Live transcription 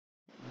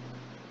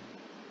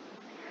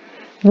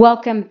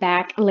Welcome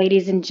back,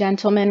 ladies and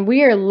gentlemen.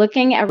 We are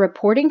looking at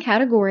reporting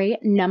category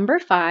number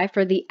 5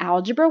 for the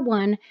Algebra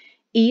 1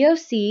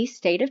 EOC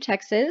State of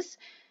Texas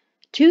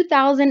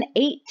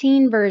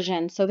 2018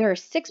 version. So there are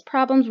 6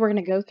 problems we're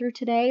going to go through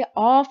today,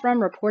 all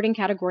from reporting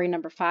category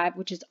number 5,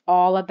 which is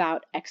all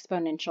about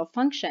exponential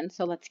functions.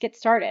 So let's get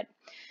started.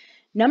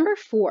 Number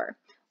 4,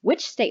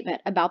 which statement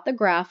about the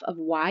graph of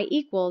y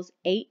equals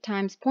 8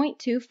 times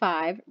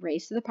 0.25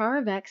 raised to the power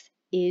of x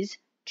is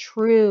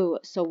true?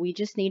 So we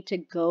just need to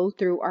go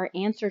through our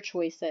answer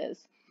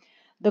choices.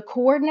 The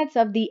coordinates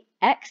of the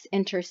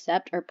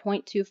x-intercept are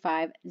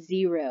 0.25,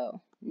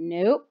 0.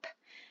 Nope.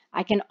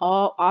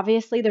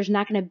 Obviously there's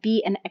not going to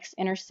be an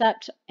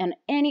x-intercept in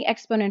any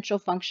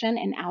exponential function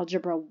in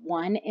Algebra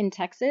 1 in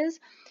Texas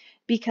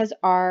because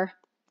our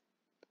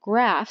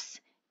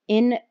graphs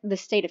in the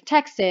state of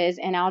Texas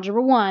in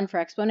Algebra 1 for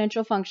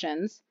exponential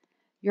functions,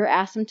 your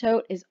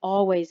asymptote is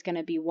always going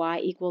to be y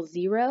equals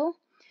 0,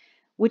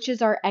 which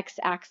is our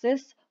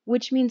x-axis,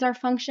 which means our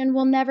function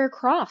will never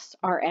cross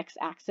our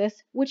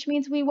x-axis, which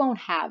means we won't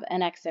have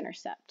an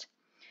x-intercept.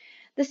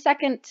 The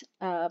second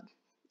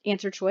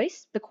answer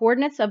choice, the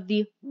coordinates of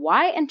the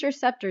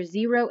y-intercept are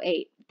 0,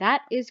 8.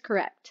 That is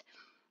correct.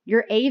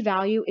 Your a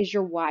value is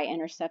your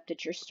y-intercept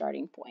at your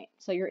starting point.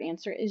 So your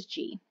answer is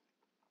G.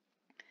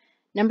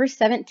 Number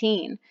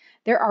 17,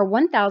 there are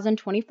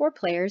 1,024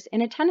 players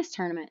in a tennis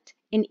tournament.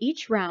 In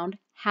each round,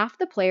 half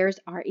the players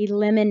are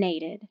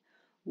eliminated.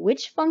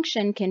 Which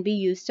function can be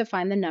used to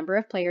find the number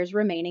of players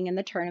remaining in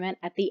the tournament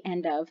at the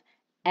end of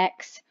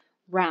X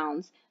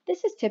rounds?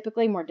 This is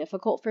typically more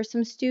difficult for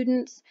some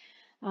students.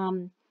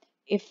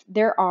 If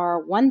there are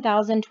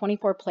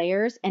 1,024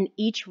 players and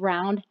each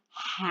round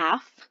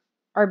half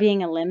are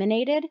being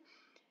eliminated,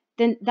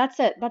 then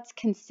that's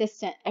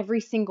consistent. Every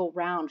single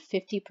round,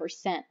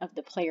 50% of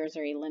the players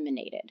are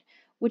eliminated,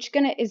 which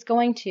is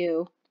going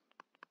to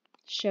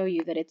show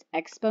you that it's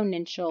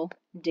exponential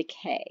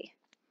decay.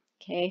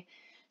 Okay,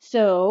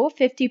 so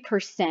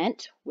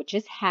 50%, which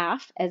is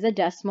half as a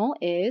decimal,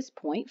 is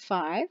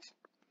 0.5.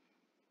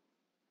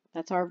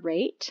 That's our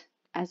rate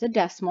as a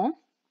decimal.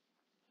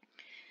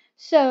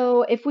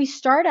 So if we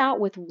start out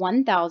with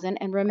 1,000,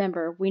 and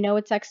remember, we know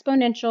it's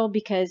exponential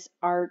because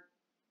our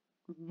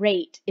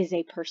rate is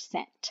a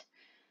percent.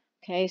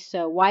 Okay,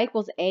 so y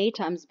equals a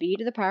times b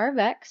to the power of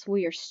x.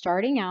 We are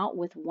starting out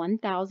with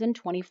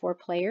 1,024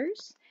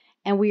 players,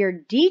 and we are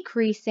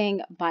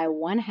decreasing by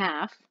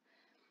 1/2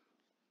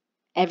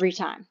 every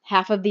time,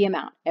 half of the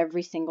amount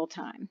every single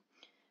time,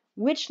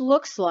 which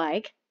looks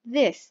like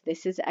this.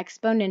 This is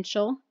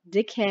exponential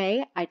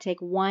decay. I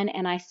take 1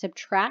 and I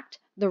subtract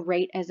the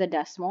rate as a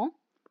decimal,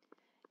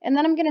 and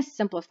then I'm going to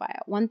simplify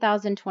it.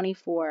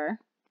 1,024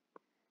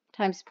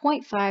 times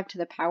 0.5 to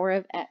the power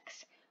of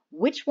x.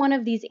 Which one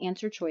of these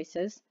answer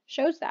choices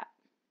shows that?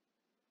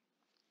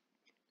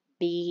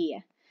 B.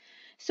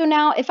 So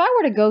now if I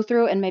were to go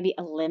through and maybe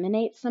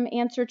eliminate some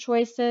answer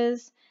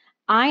choices,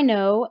 I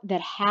know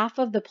that half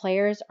of the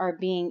players are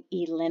being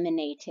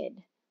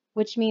eliminated,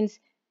 which means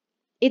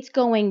it's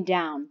going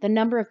down. The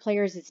number of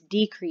players is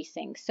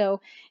decreasing. So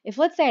if,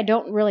 let's say, I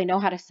don't really know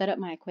how to set up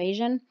my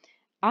equation,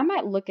 I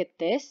might look at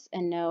this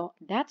and know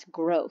that's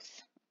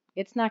growth.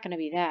 It's not going to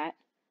be that.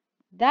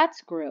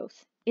 That's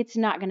growth. It's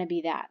not going to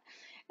be that.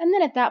 And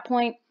then at that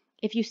point,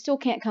 if you still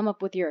can't come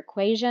up with your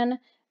equation,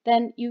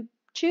 then you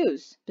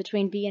choose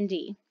between B and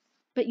D.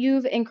 But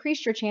you've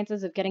increased your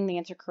chances of getting the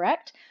answer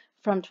correct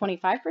from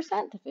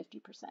 25% to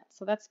 50%.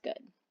 So that's good.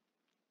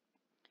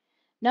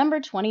 Number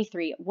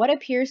 23, what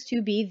appears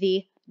to be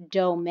the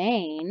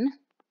domain,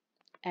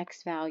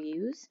 x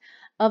values,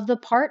 of the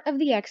part of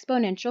the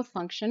exponential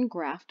function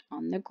graphed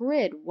on the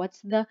grid?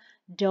 What's the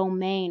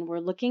domain? We're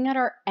looking at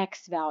our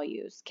x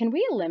values. Can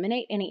we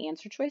eliminate any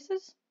answer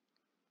choices?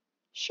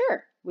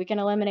 Sure, we can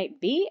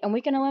eliminate B and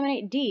we can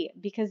eliminate D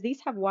because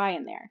these have y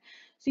in there.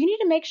 So you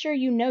need to make sure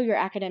you know your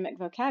academic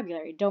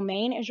vocabulary.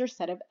 Domain is your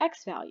set of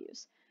x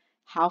values.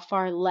 How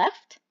far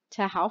left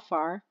to how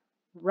far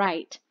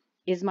right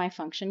is my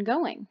function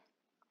going?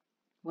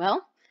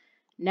 Well,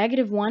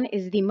 -1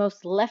 is the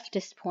most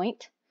leftist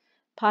point,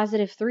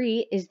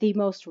 +3 is the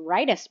most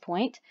rightest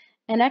point,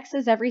 and x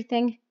is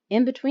everything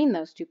in between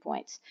those 2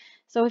 points.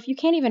 So if you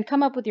can't even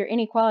come up with your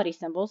inequality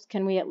symbols,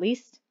 can we at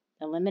least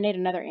eliminate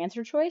another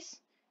answer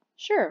choice?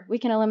 Sure, we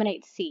can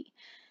eliminate C.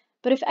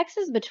 But if x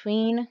is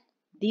between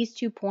these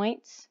 2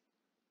 points,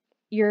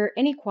 your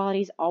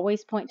inequalities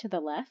always point to the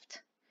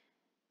left,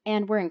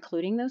 and we're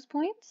including those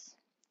points.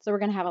 So we're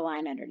going to have a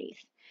line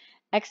underneath.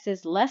 X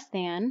is less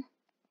than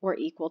or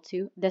equal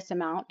to this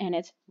amount, and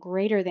it's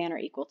greater than or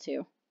equal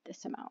to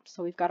this amount.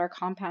 So we've got our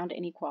compound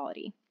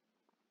inequality.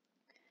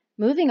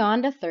 Moving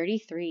on to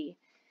 33.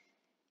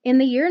 In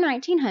the year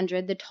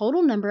 1900, the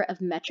total number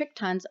of metric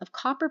tons of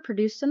copper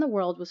produced in the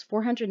world was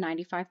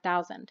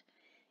 495,000.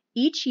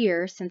 Each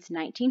year since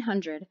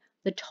 1900,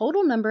 the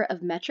total number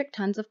of metric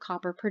tons of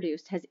copper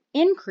produced has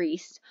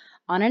increased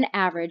on an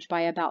average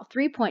by about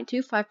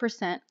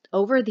 3.25%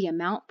 over the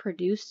amount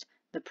produced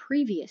the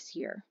previous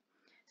year.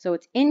 So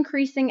it's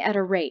increasing at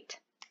a rate,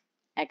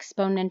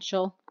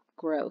 exponential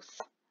growth.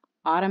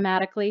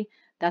 Automatically,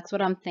 that's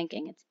what I'm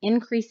thinking. It's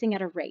increasing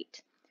at a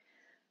rate.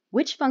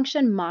 Which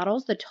function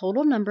models the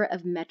total number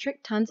of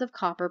metric tons of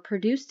copper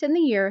produced in the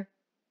year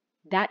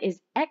that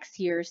is X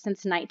years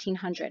since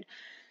 1900?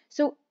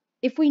 So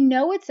if we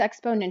know it's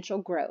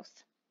exponential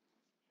growth,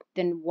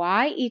 then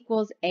y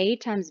equals a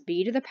times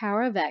b to the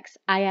power of x.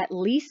 I at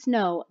least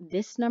know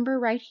this number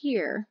right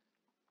here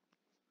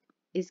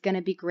is going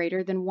to be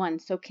greater than 1.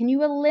 So can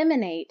you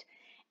eliminate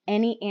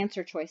any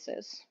answer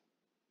choices?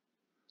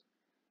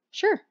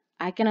 Sure,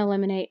 I can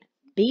eliminate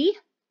b.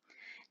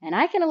 And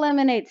I can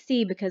eliminate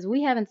c because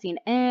we haven't seen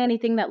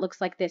anything that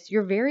looks like this.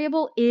 Your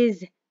variable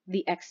is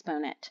the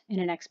exponent in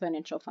an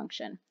exponential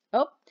function.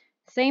 Oh,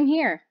 same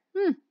here.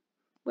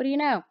 What do you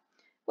know?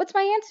 What's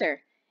my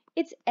answer?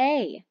 It's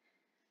A.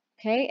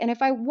 Okay, and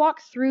if I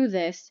walk through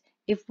this,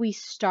 if we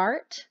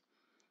start,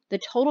 the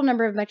total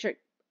number of metric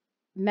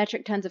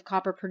tons of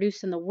copper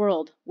produced in the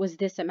world was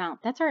this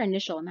amount. That's our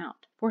initial amount,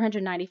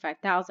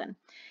 495,000.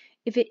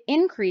 If it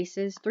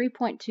increases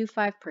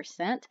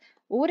 3.25%,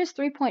 well, what is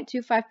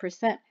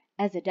 3.25%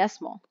 as a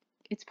decimal?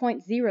 It's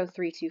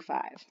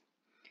 0.0325.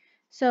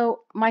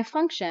 So my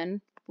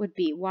function would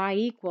be y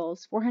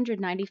equals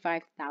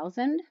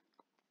 495,000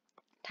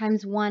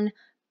 times 1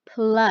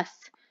 plus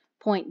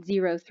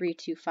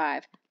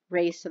 0.0325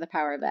 raised to the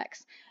power of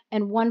x.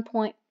 And 1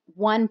 plus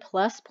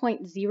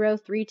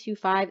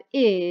 0.0325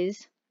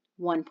 is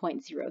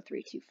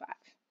 1.0325.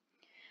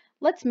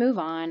 Let's move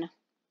on.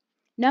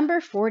 Number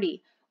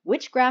 40.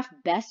 Which graph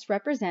best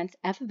represents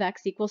f of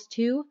x equals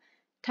 2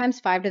 times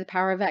 5 to the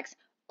power of x?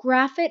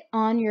 Graph it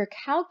on your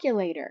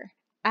calculator.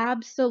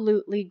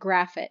 Absolutely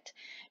graph it.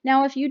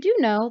 Now, if you do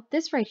know,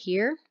 this right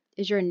here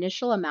is your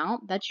initial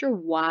amount. That's your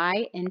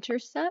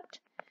y-intercept.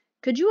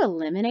 Could you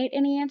eliminate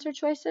any answer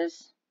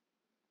choices?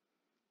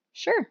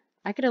 Sure,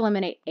 I could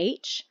eliminate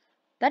h.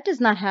 That does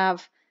not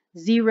have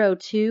 0,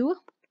 2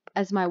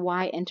 as my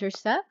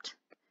y-intercept.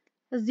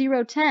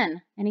 0,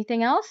 10.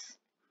 Anything else?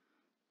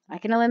 I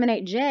can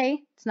eliminate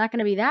j. It's not going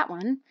to be that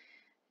one.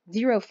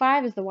 0,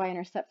 5 is the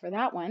y-intercept for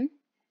that one.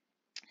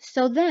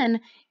 So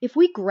then, if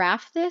we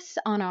graph this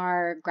on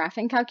our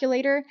graphing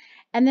calculator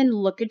and then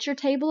look at your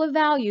table of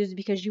values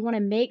because you want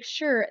to make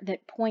sure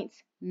that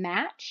points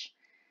match,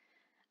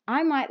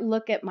 I might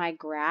look at my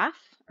graph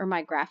or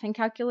my graphing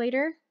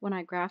calculator when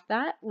I graph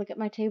that. Look at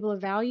my table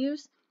of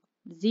values.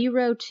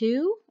 0,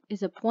 2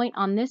 is a point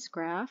on this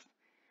graph.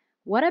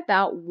 What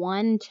about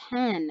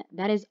 110?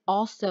 That is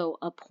also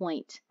a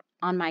point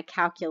on my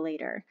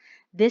calculator.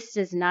 This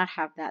does not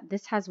have that.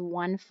 This has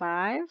 1,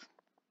 5.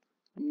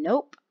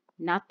 Nope,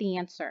 not the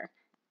answer.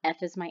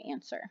 F is my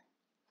answer.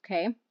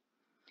 Okay.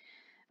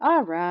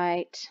 All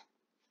right.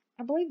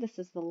 I believe this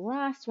is the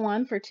last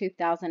one for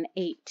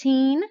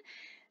 2018.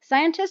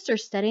 Scientists are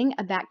studying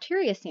a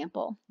bacteria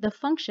sample. The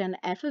function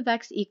f of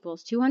x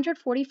equals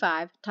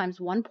 245 times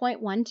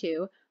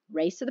 1.12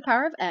 raised to the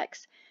power of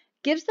x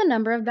gives the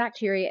number of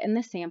bacteria in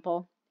the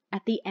sample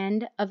at the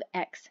end of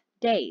x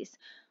days.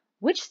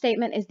 Which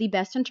statement is the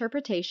best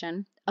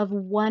interpretation of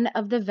one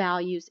of the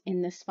values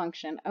in this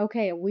function?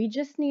 Okay, we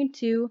just need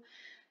to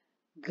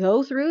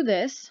go through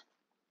this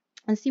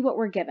and see what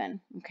we're given.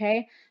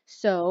 Okay,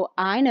 so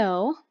I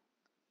know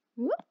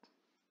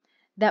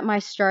that my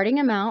starting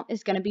amount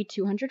is going to be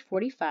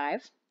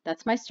 245.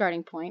 That's my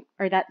starting point,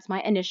 or that's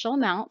my initial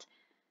amount.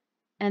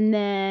 And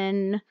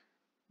then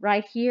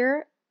right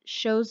here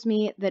shows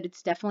me that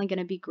it's definitely going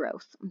to be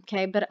growth.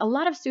 Okay, but a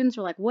lot of students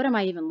are like, what am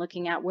I even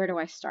looking at? Where do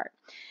I start?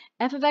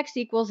 F of x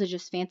equals is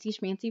just fancy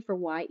schmancy for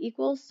y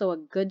equals. So a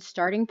good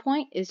starting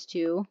point is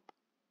to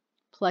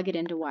plug it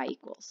into y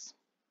equals.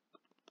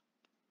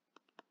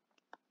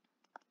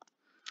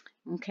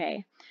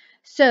 Okay,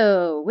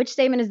 so which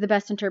statement is the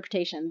best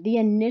interpretation? The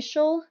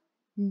initial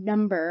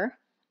number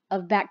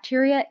of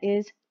bacteria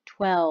is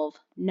 12.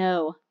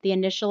 No, the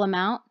initial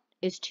amount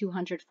is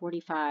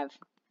 245.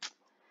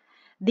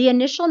 The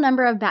initial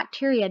number of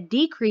bacteria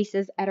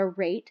decreases at a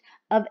rate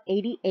of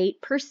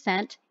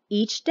 88%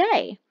 each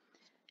day.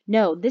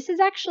 No, this is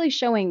actually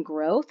showing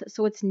growth,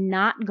 so it's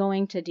not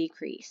going to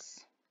decrease.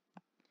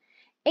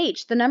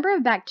 H, the number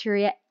of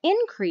bacteria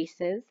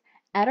increases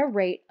at a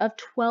rate of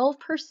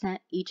 12%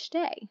 each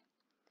day.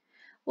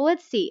 Well,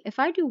 let's see. If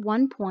I do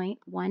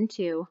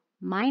 1.12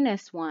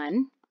 minus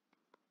 1,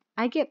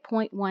 I get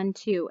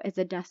 0.12 as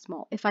a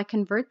decimal. If I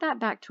convert that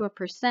back to a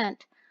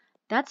percent,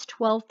 that's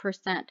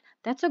 12%.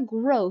 That's a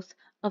growth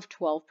of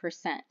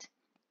 12%.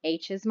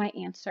 H is my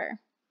answer.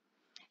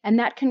 And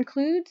that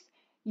concludes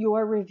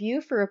your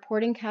review for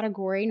reporting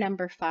category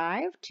number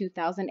 5,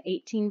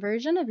 2018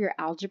 version of your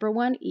Algebra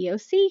 1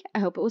 EOC. I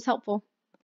hope it was helpful.